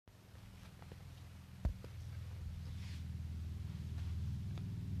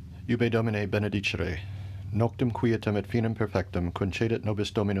Iube Domine benedicere, noctem quietem et finem perfectum concedit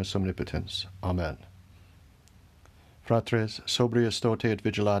nobis Dominus omnipotens. Amen. Fratres, sobrius tote et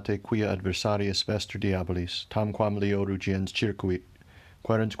vigilate quia adversarius vestra diabolis, tamquam leo rugiens circuit,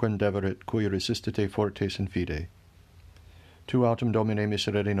 querensquem deverit, cui resistate fortes in fide. Tu autem Domine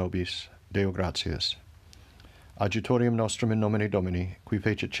miserere nobis, Deo gratias. Adjutorium nostrum in nomine Domini, qui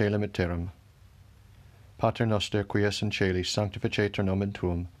fecit caelum et terram. Pater noster, qui es in caelis, sanctificetur nomen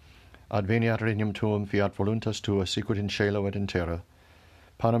tuum, adveniat regnum tuum, fiat voluntas tua, sicut in caelo et in terra.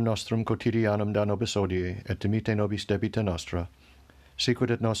 Panem nostrum quotidianum da nobis hodie, et dimite nobis debita nostra,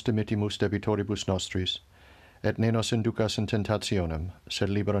 sicut et nos dimittimus debitoribus nostris, et ne nos inducas in tentationem, sed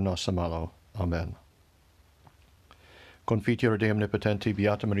libera nos a malo. Amen. Confiteor Dei omnipotenti,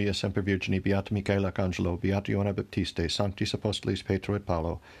 Beata Maria Semper Virgini, Beata Michael Arcangelo, Beata Ioanna Baptiste, Sanctis Apostolis Petro et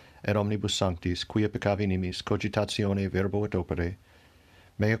Paulo, et omnibus sanctis, quia peccavi nimis, cogitatione, verbo et opere,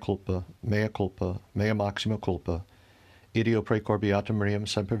 mea culpa, mea maxima culpa, ideo precor Beatam Mariam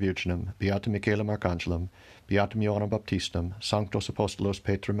Semper Virginem, Beatam Michaelum Arcangelum, Beatam Ioannam Baptistam, Sanctos Apostolos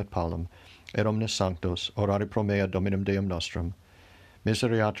Petrum et Paulum, et omnes sanctos, orare pro mea Dominum Deum nostrum,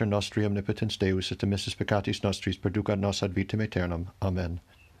 misereatur nostri omnipotens Deus, et emissis peccatis nostris perducat nos ad vitam aeternam. Amen.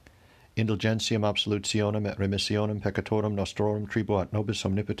 Indulgentiam absolutionem et remissionem peccatorum nostrorum tribuat nobis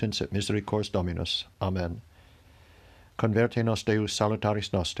omnipotens et misericors Dominus. Amen. Converte nos Deus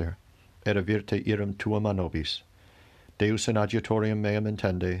salutaris noster, et avirte iram tuam a nobis. Deus in adjutorium meam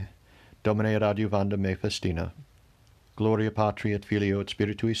intende, Domine et adjuvanda me festina. Gloria Patri et Filio et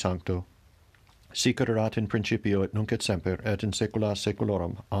Spiritui Sancto, sic ut erat in principio et nunc et semper, et in saecula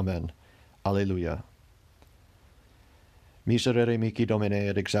saeculorum. Amen. Alleluia. Miserere mihi Domine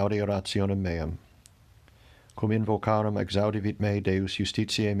et exaudi orationem meam. Cum invocarum exaudivit me Deus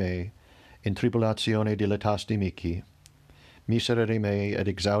justitiae mei, in tribulatione diletasti mihi. Miserere mei et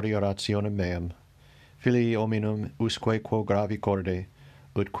exaudi orationem meam. Filii hominum usque quo gravi corde,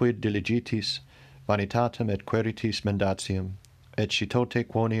 ut quid diligitis, vanitatem et queritis mendatium, et citote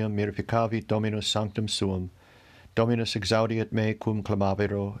quoniam mirificavit Dominus sanctum suum, Dominus exaudiet me cum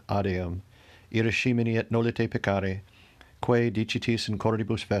clamavero ad eum, irascimini et nolite peccare, quae dicitis in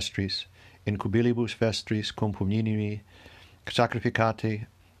cordibus vestris, in cubilibus vestris cum pumnimi, sacrificate,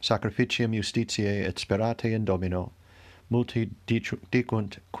 sacrificium justitiae et sperate in Domino, multi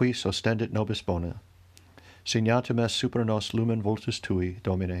dicunt quis ostendit nobis bona. Signatum est super nos lumen voltus tui,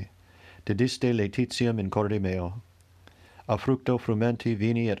 Domine, dediste laetitiam in corde meo. A fructo frumenti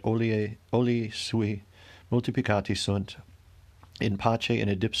vini et olii sui multiplicati sunt, in pace in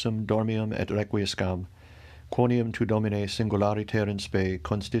edipsum dormium et requiescam, quoniam tu Domine singulariter in spe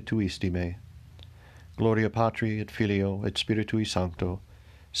constituisti me. Gloria Patri et Filio et Spiritui Sancto,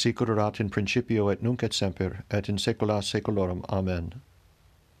 sic ut erat in principio et nunc et semper, et in saecula saeculorum. Amen.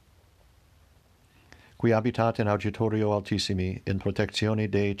 Qui habitat in auditorio altissimi, in protectione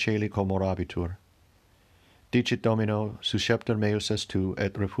Dei caeli comorabitur. Dicit Domino, susceptor meus est tu,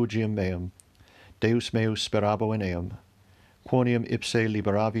 et refugium meum, Deus meus sperabo in eum, quoniam ipse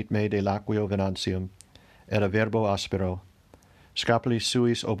liberavit me de laqueo venantium, et a verbo aspero, scapulis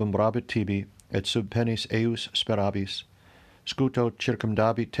suis obumbrabit tibi, et sub pennis eius sperabis, scuto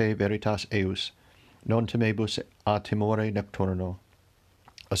circumdabit te veritas eius, non timebus a timore nocturno.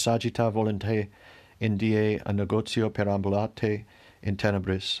 Assagita volente in die a negotio perambulate in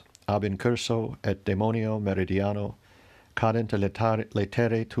tenebris, ab incurso et demonio meridiano, cadent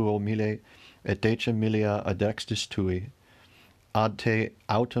latere tuo mille, et decem millia adextis tui, ad te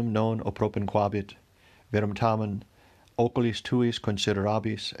autem non opropinquabit, verum tamen oculis tuis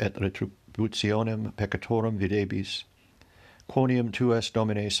considerabis et retributionem peccatorum videbis, quoniam tu es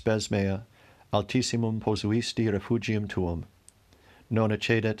Domine spes mea, altissimum posuisti refugium tuum, non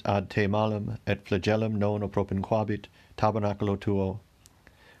accedet ad te malum, et flagellum non opropinquabit tabernaculo tuo,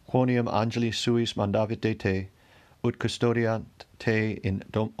 quoniam angelis suis mandavit de te, ut custodiant te in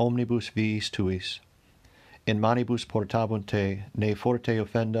omnibus viis tuis. In manibus portabunt te, ne forte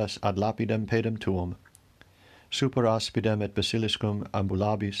offendas ad lapidem pedem tuum. Super aspidem et basiliscum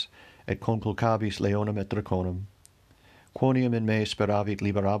ambulabis, et conculcabis leonem et draconum. Quoniam in me speravit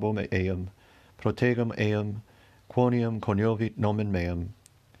liberabum eum, protegum eum, quoniam coniovit nomen meum.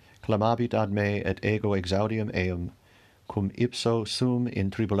 Clamabit ad me et ego exaudium eum, cum ipso sum in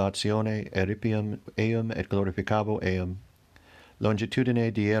tribulatione eripium eum et glorificabo eum.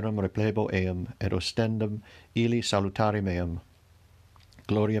 Longitudine dierum replebo eum, et ostendum illi salutari meum.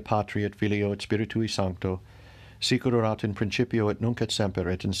 Gloria Patri et Filio et Spiritui Sancto, sic ut erat in principio et nunc et semper,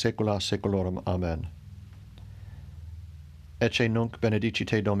 et in saecula saeculorum. Amen. Ecce nunc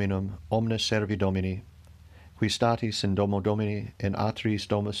benedicite Dominum, omnes servi Domini, qui statis in domo Domini in atriis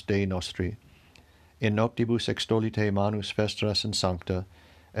domus Dei nostri, in noctibus extolite manus vestras in sancta,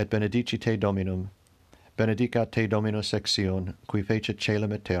 et benedici te Dominum, benedicat te Dominus ex Sion, qui fecit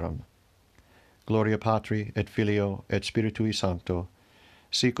caelum et terram. Gloria Patri, et Filio, et Spiritui Sancto,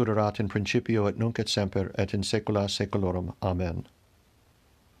 sicut erat in principio et nunc et semper, et in saecula saeculorum. Amen.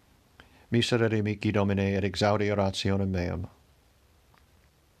 Miserere mihi Domine, et exaudi orationem meam.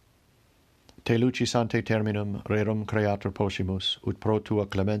 Te lucis ante terminum rerum creator possimus, ut pro tua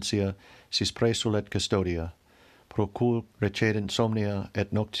clementia sis praesul et custodia, pro cul recedent somnia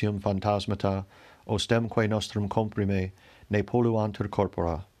et noctium phantasmata, ostemque nostrum comprime, ne polluantur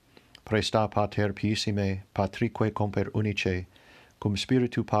corpora. Presta pater piissime, patrique comper unice, cum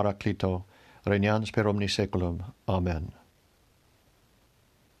spiritu paraclito, regnans per omni saeculum. Amen.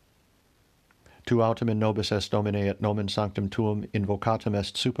 Tu autem in nobis est Domine, et nomen sanctum tuum invocatum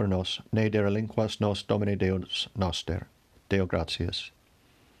est super nos, ne derelinquas nos Domine Deus noster. Deo gratias.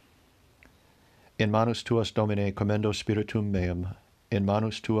 In manus tuas, Domine, commendo spiritum meum. In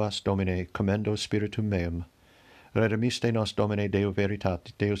manus tuas, Domine, commendo spiritum meum. Redemiste nos, Domine, Deus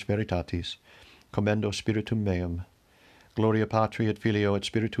veritatis, commendo spiritum meum. Gloria Patri et Filio et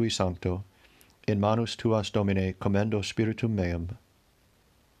Spiritui Sancto. In manus tuas, Domine, commendo spiritum meum.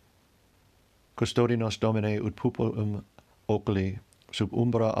 Custodi nos, Domine, ut pupulum oculi, sub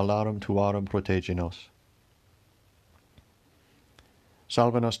umbra alarum tuarum protege nos.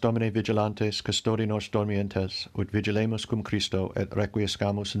 Salva nos, Domine, vigilantes, custodi nos dormientes, ut vigilemus cum Christo, et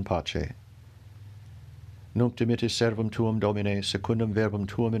requiescamus in pace. Nunc dimittis servum tuum, Domine, secundum verbum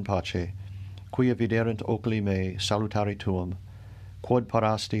tuum in pace, quia viderent oculi mei salutari tuum, quod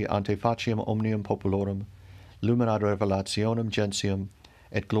parasti ante faciem omnium populorum, lumen ad revelationem gentium,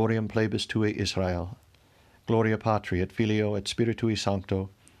 et gloriam plebis tui Israel. Gloria Patri et Filio et Spiritui Sancto,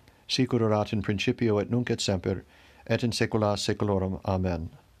 sicut erat in principio et nunc et semper, et in saecula saeculorum. Amen.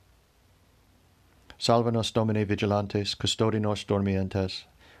 Salva nos, Domine, vigilantes, custodi nos dormientes,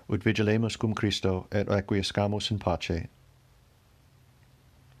 ut vigilemus cum Christo, et requiescamus in pace.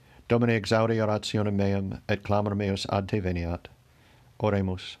 Domine, exaudi orationem meum, et clamor meus ad te veniat.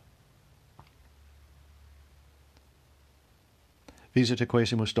 Oremus. Visita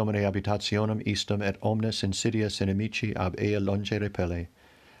quesimus, Domine, habitationem istum, et omnes insidias inimici ab ea longe repelle.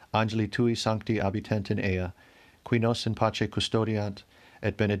 Angeli tui sancti habitent in ea, qui nos in pace custodiant,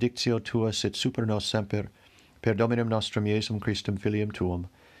 et benedictio tua sit super nos semper, per Dominum nostrum Iesum Christum Filium tuum,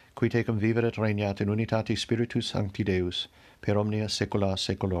 qui tecum viveret regnat in unitati Spiritus Sancti Deus, per omnia saecula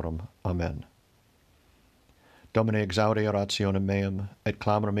saeculorum. Amen. Domine, exaudi orationem meum, et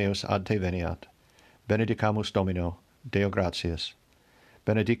clamor meus ad te veniat. Benedicamus Domino, Deo gratias.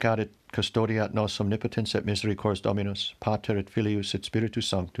 Benedicat et custodiat nos omnipotens et misericors Dominus, Pater et Filius et Spiritus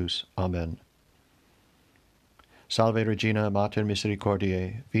Sanctus. Amen. Salve Regina, Mater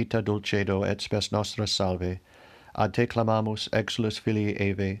misericordiae, vita dulcedo et spes nostra salve, ad te clamamus, exulus filii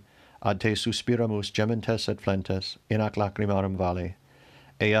Eve, ad te suspiramus gementes et flentes, in ac lacrimarum vale.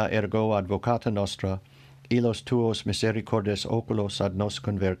 Ea ergo advocata nostra, ilos tuos misericordes oculos ad nos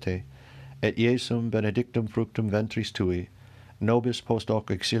converte, et Iesum benedictum fructum ventris tui, nobis post hoc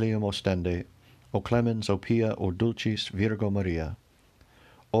exilium ostende, o clemens, o pia, o dulcis Virgo Maria.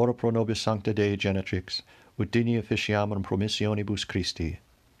 Ora pro nobis sancta Dei Genetrix, ut digni officiamur promissionibus Christi.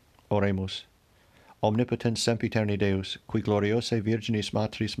 Oremus. Omnipotens sempiterni Deus, qui gloriose Virginis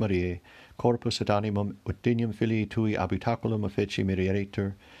Matris Mariae, corpus et animum ut dignum filii tui habitaculum officii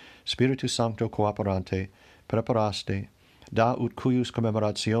mireretur, Spiritus Sancto cooperante, preparaste, da ut cuius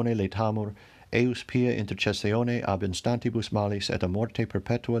commemoratione letamur, eius pia intercessione ab instantibus malis et a morte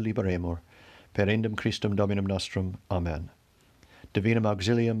perpetua liberemur, per endum Christum Dominum nostrum. Amen. Divinum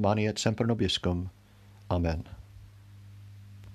auxilium mani et semper nobiscum. Amen.